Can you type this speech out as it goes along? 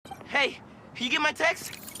You get my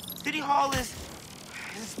text? City Hall is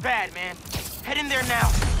bad, man. Head in there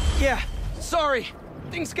now. Yeah, sorry.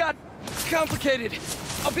 Things got complicated.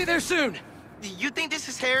 I'll be there soon. You think this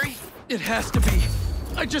is Harry? It has to be.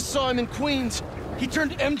 I just saw him in Queens. He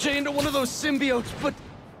turned MJ into one of those symbiotes, but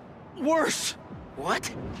worse.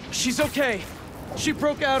 What? She's okay. She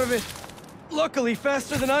broke out of it. Luckily,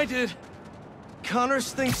 faster than I did.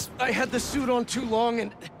 Connors thinks I had the suit on too long,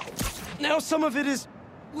 and now some of it is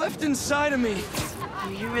left inside of me.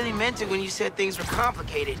 You really meant it when you said things were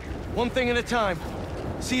complicated. One thing at a time.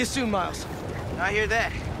 See you soon, Miles. I hear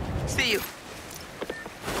that. See you.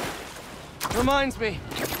 Reminds me,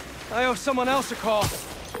 I owe someone else a call.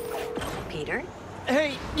 Peter?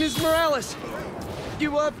 Hey, Ms. Morales.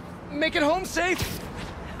 You, make it home safe?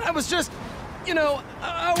 I was just, you know,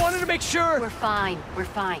 I wanted to make sure. We're fine. We're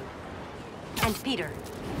fine. And Peter,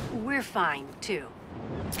 we're fine, too.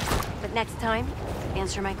 But next time,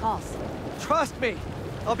 answer my calls. Trust me.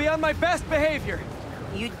 I'll be on my best behavior.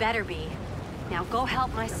 You'd better be. Now go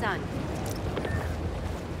help my son.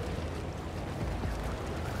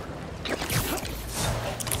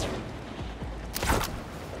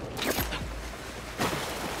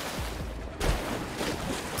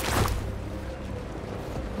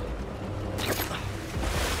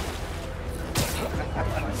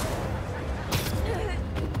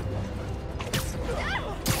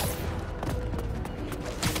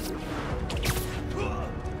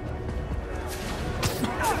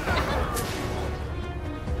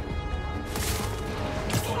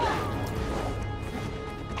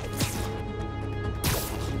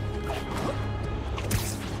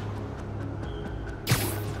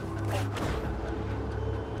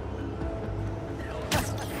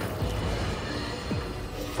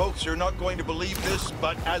 Folks, you're not going to believe this,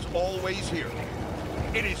 but as always here,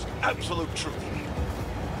 it is absolute truth.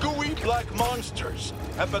 Gooey black monsters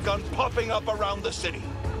have begun popping up around the city.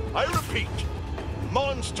 I repeat,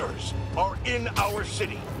 monsters are in our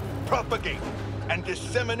city, propagating and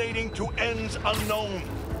disseminating to ends unknown.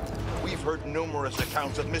 We've heard numerous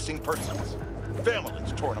accounts of missing persons,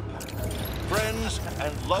 families torn apart, friends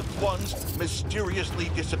and loved ones mysteriously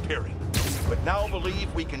disappearing. But now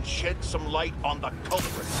believe we can shed some light on the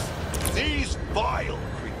culprits. These vile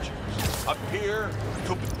creatures appear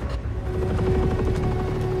to be...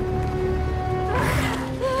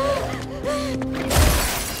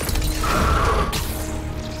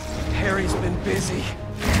 Harry's been busy.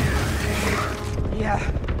 Yeah.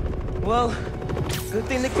 Well, good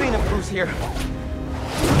thing the cleanup crew's here.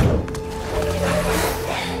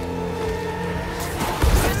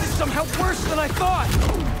 This is somehow worse than I thought!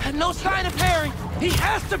 No sign of Harry! He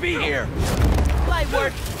has to be here! Light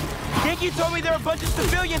work. Yankee told me there were a bunch of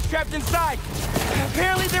civilians trapped inside.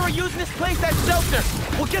 Apparently they were using this place as shelter.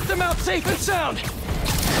 We'll get them out safe and sound!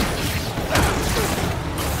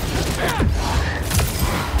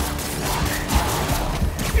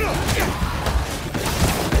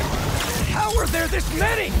 How are there this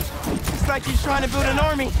many? It's like he's trying to build an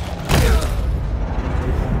army.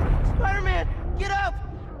 Spider-Man, get up!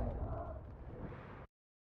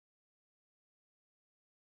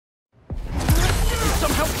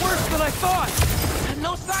 Somehow worse than I thought!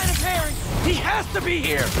 No sign of Harry! He has to be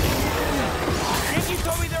here! Yankee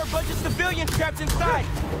told me there were a bunch of civilians trapped inside.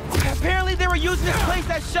 Apparently they were using this place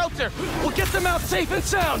as shelter. We'll get them out safe and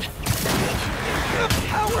sound!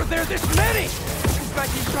 How are there this many? It's like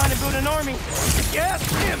he's trying to build an army. Yes,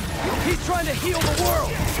 him! He's trying to heal the world!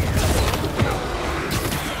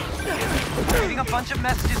 Getting a bunch of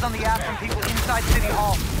messages on the app from people inside City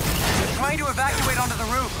Hall. They're trying to evacuate onto the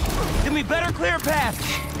roof. Then we better clear a path.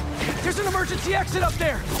 There's an emergency exit up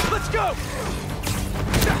there! Let's go!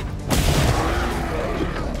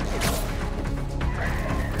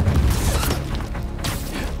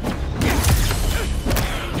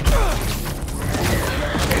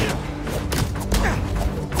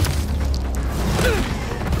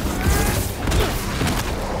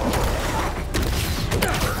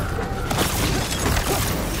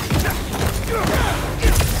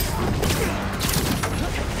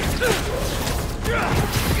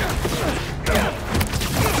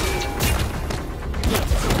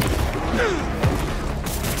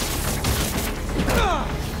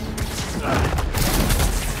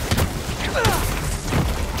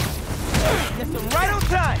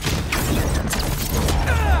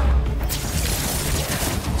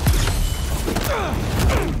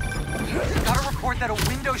 That a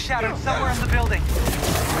window shattered somewhere in the building.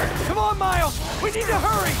 Come on, Miles! We need to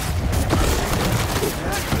hurry!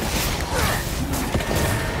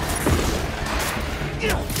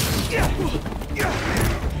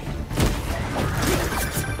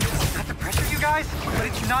 Got the pressure you guys, but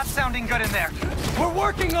it's not sounding good in there. We're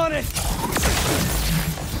working on it!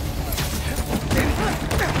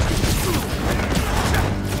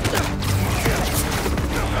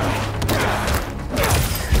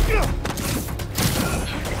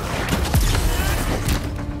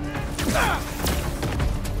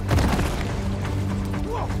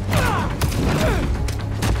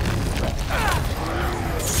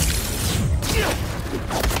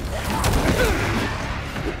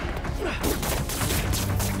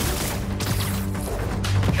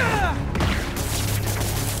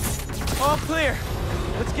 All clear.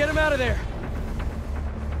 Let's get him out of there.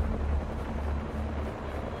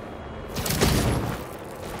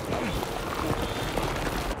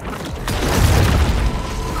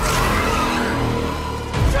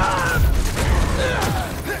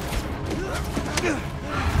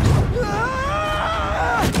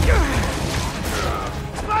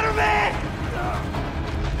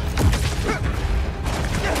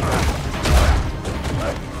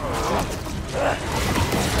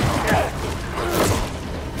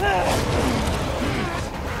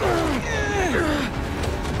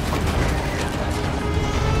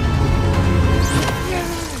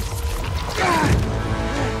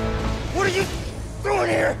 What are you doing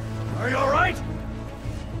here? Are you all right?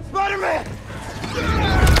 Spider-Man!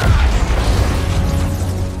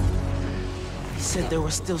 He said there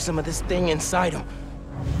was still some of this thing inside him.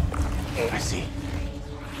 I see.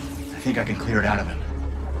 I think I can clear it out of him.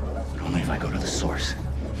 But only if I go to the source.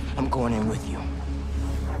 I'm going in with you.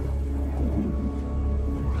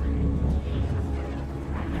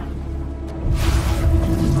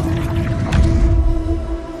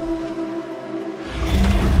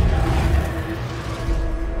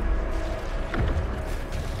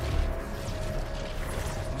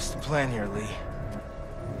 What's the plan here, Lee?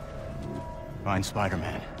 Find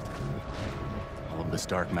Spider-Man. All of this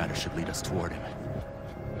dark matter should lead us toward him.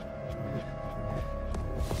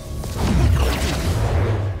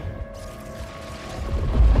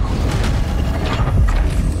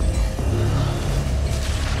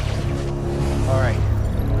 All right.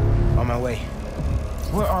 On my way.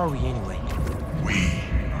 Where are we anyway? We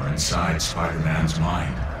are inside Spider-Man's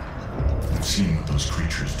mind. I've seen what those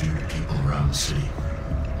creatures do to people around the city.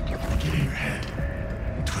 They get in your head,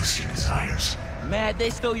 and twist your desires. Mad they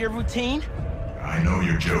stole your routine? I know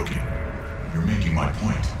you're joking. You're making my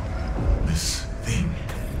point. This thing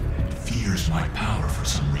fears my power for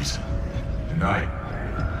some reason. And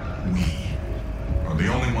we are the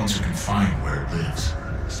only ones who can find where it lives.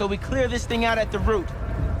 So we clear this thing out at the root.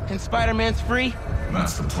 And Spider-Man's free? And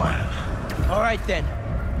that's the plan. All right then.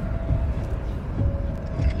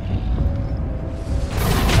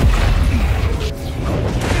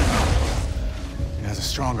 It has a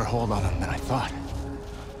stronger hold on him than I thought.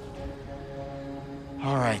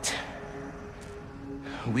 All right.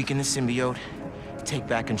 Weaken the symbiote, take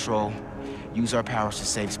back control, use our powers to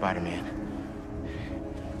save Spider-Man.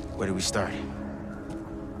 Where do we start?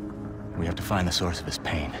 We have to find the source of his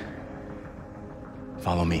pain.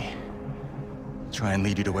 Follow me. Try and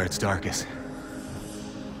lead you to where it's darkest.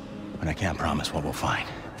 But I can't promise what we'll find.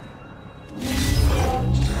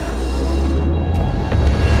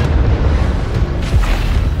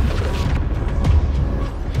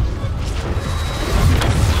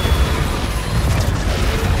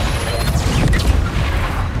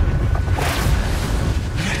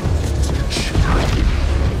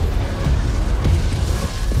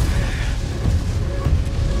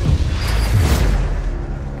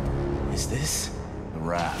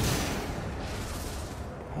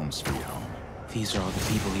 These are all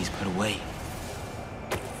the people he's put away.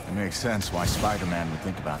 It makes sense why Spider-Man would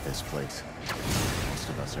think about this place. Most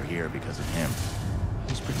of us are here because of him.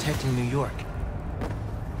 He's protecting New York.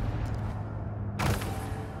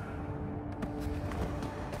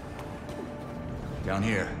 Down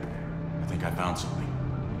here, I think I found something.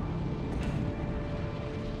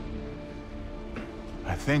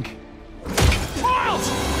 I think...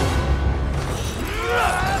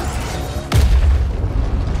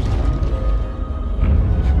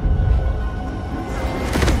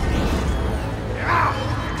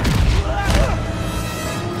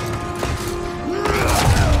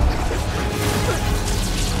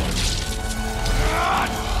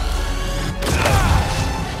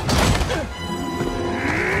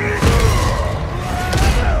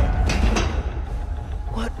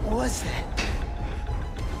 What was that?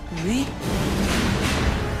 Lee?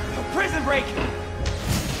 A prison break!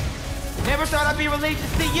 Never thought I'd be relieved to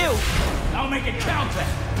see you! I'll make it count then!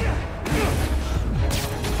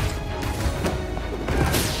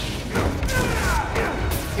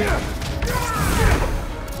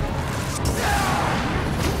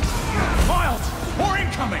 Miles!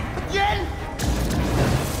 coming! Yen!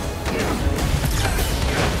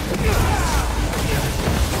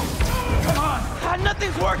 Come on!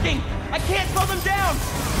 Nothing's working! I can't slow them down!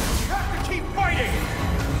 You have to keep fighting!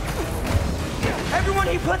 Everyone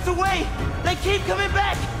he puts away, they keep coming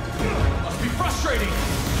back! Must be frustrating!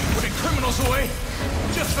 Putting criminals away,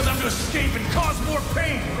 just for them to escape and cause more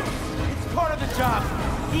pain! It's part of the job.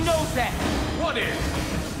 He knows that. What is?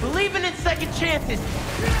 Believing in second chances.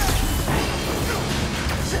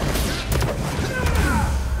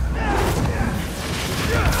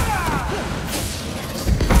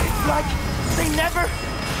 It's like they never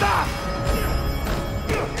stop!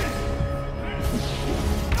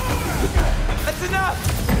 That's enough!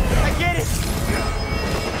 I get it!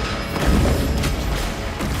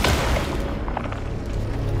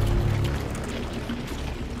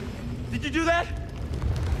 Did you do that?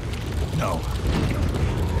 No.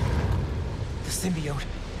 The symbiote.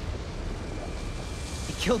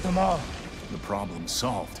 He killed them all. The problem's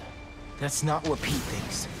solved. That's not what Pete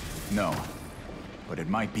thinks. No. But it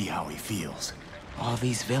might be how he feels. All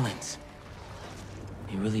these villains.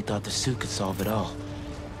 He really thought the suit could solve it all.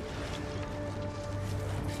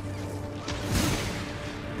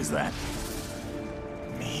 Is that...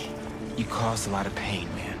 me? You caused a lot of pain,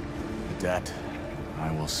 man. The debt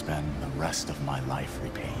I will spend the rest of my life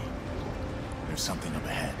repaying. There's something up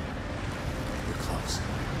ahead. We're close.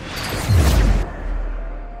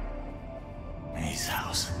 May's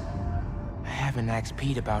house. I haven't asked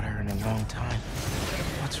Pete about her in a long time.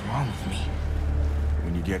 What's wrong with me?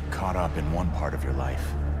 When you get caught up in one part of your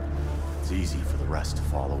life, it's easy for the rest to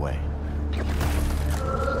fall away. Look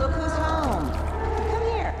who's home. Come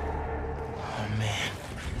here. Oh, man.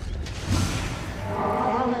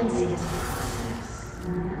 Balance is a process,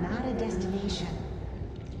 not a destination.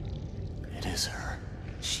 It is her.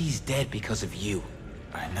 She's dead because of you.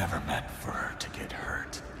 I never meant for her to get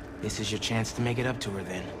hurt. This is your chance to make it up to her,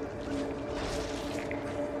 then.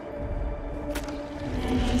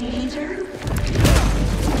 Peter?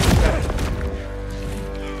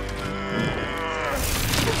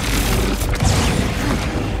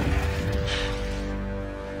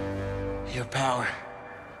 Your power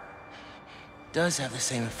does have the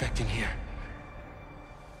same effect in here.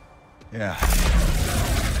 Yeah.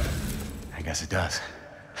 I guess it does.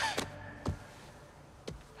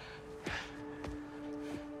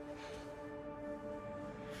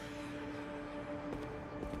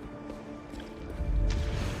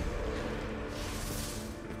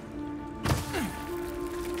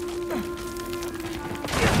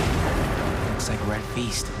 Looks like we're at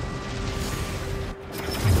feast.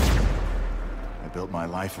 I built my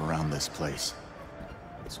life around this place.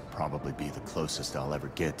 This will probably be the closest I'll ever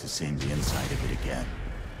get to seeing the inside of it again.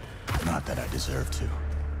 Not that I deserve to.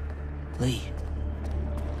 Lee,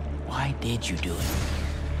 why did you do it?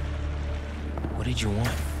 What did you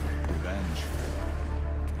want? Revenge.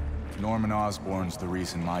 Norman Osborn's the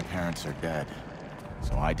reason my parents are dead.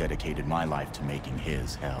 So I dedicated my life to making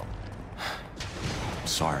his hell. I'm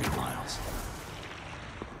sorry, Miles.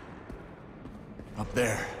 Up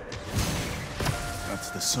there. That's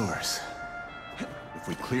the source. If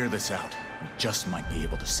we clear this out, we just might be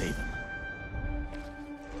able to save him.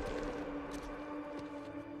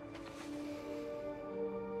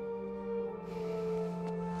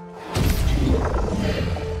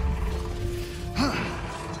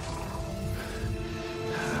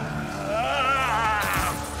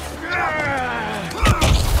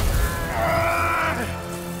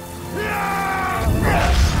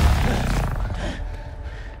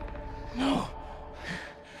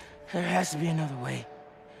 There has to be another way.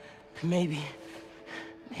 Maybe...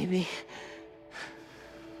 We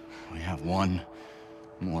have one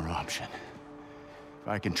more option. If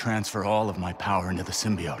I can transfer all of my power into the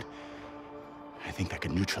symbiote, I think that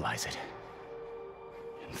could neutralize it.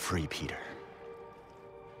 And free Peter.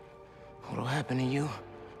 What'll happen to you?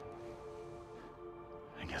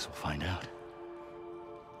 I guess we'll find out.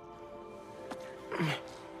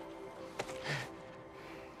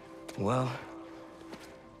 Well...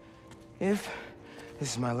 if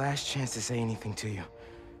this is my last chance to say anything to you.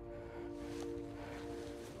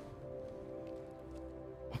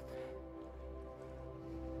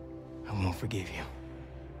 I won't forgive you.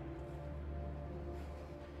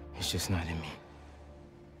 It's just not in me.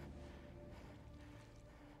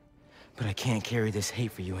 But I can't carry this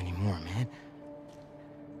hate for you anymore, man.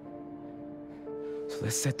 So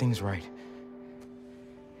let's set things right.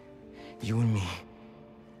 You and me.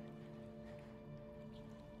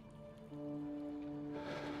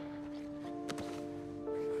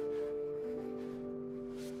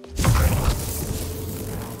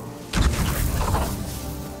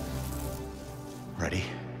 Ready?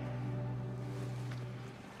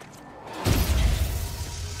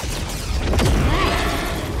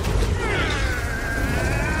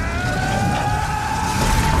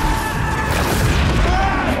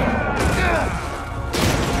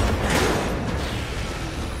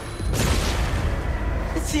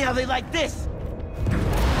 See how they like this.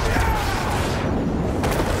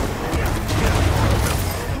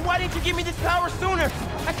 Why didn't you give me this power sooner?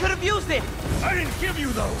 I could have used it. I didn't give you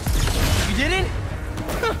those! You didn't?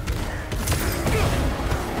 Huh.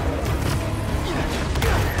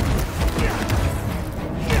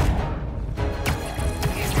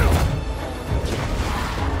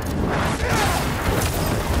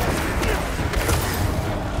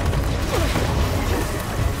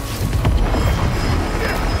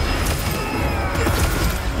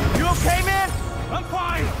 You okay, man? I'm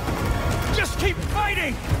fine! Just keep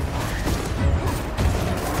fighting!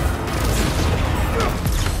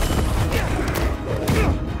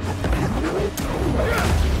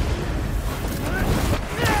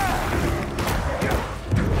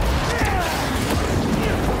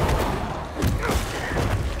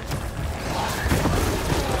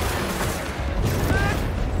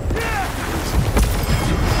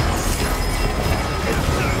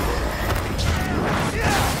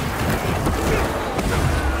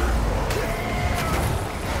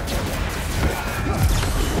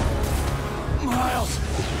 Miles,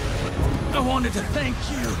 I wanted to thank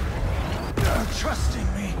you for trusting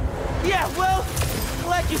me. Yeah, well,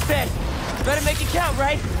 like you said, better make it count,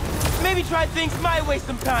 right? Maybe try things my way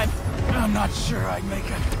sometime. I'm not sure I'd make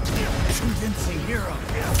a convincing hero.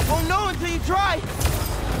 Won't know until you try.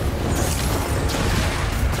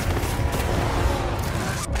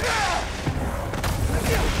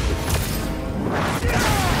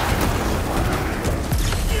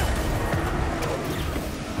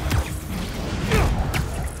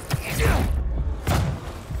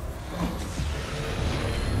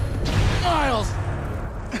 Miles!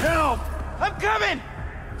 Help! I'm coming!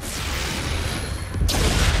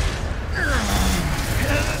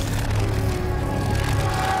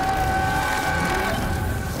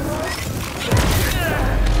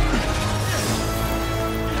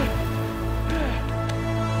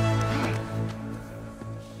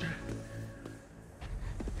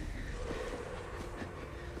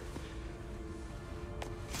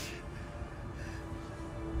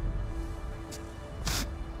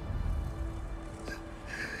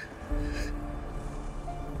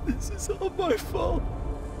 This is all my fault.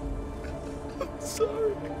 I'm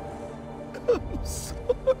sorry. I'm sorry.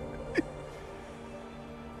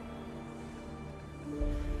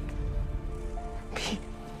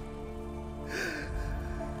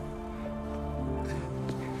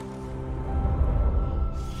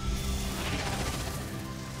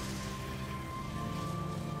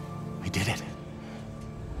 We did it.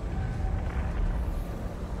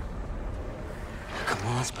 Come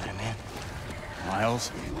on, Spider-Man.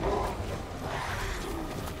 Miles?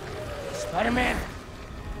 Spider-Man!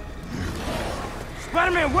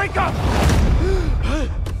 Spider-Man, wake up!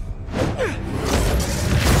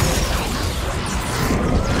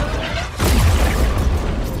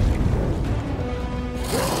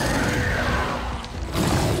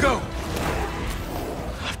 Go!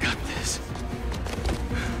 I've got this.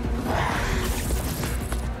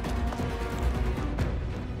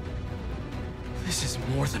 This is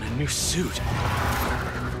more than a new suit.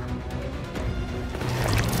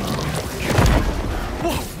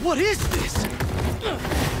 Whoa, what is this?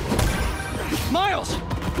 Miles,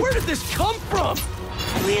 where did this come from?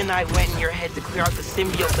 Lee and I went in your head to clear out the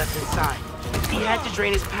symbiote that's inside. He had to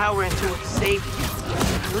drain his power into it to save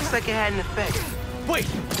you. Looks like it had an effect. Wait,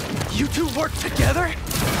 you two work together?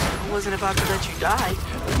 I wasn't about to let you die.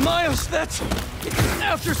 Miles, that's...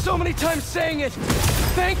 After so many times saying it,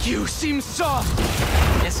 thank you seems soft.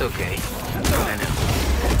 It's okay. I know.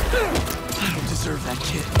 I don't deserve that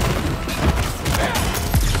kid.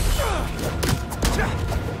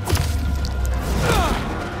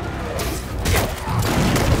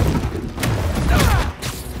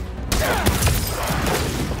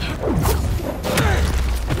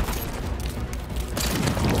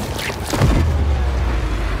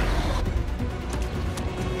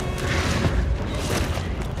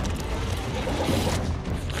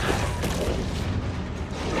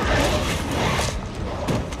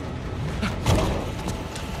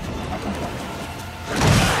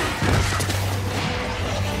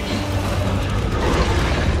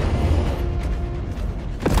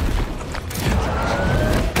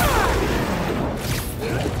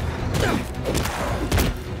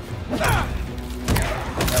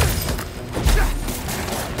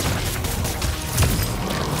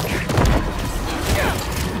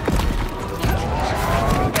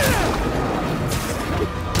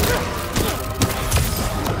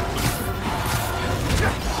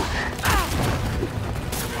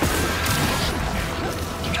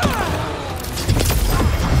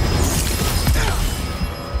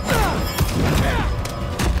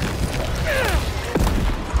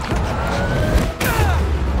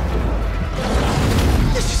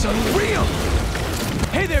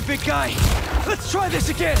 try this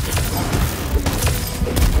again!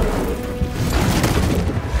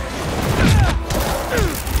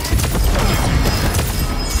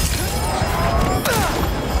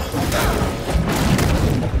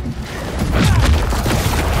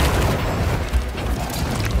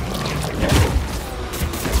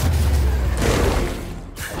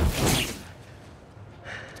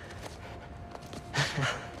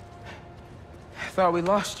 I thought we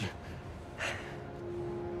lost you.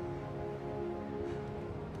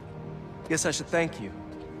 Guess I should thank you.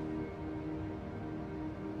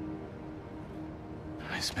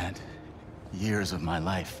 I spent years of my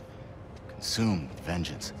life consumed with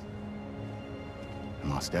vengeance.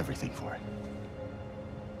 And lost everything for it.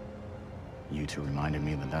 You two reminded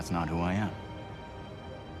me that that's not who I am.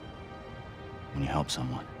 When you help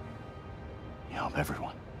someone, you help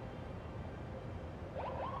everyone.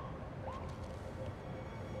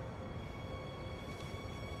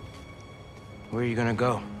 Where are you gonna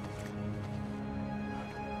go?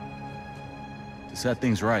 To set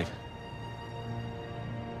things right.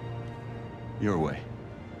 Your way.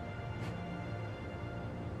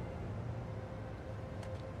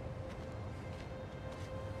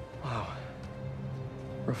 Wow.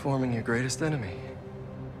 Reforming your greatest enemy.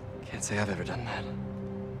 Can't say I've ever done that.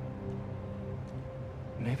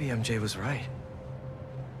 Maybe MJ was right.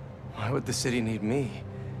 Why would the city need me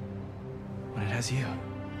when it has you?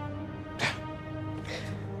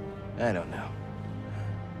 I don't know.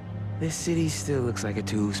 This city still looks like a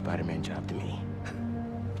 2 Spider-Man job to me.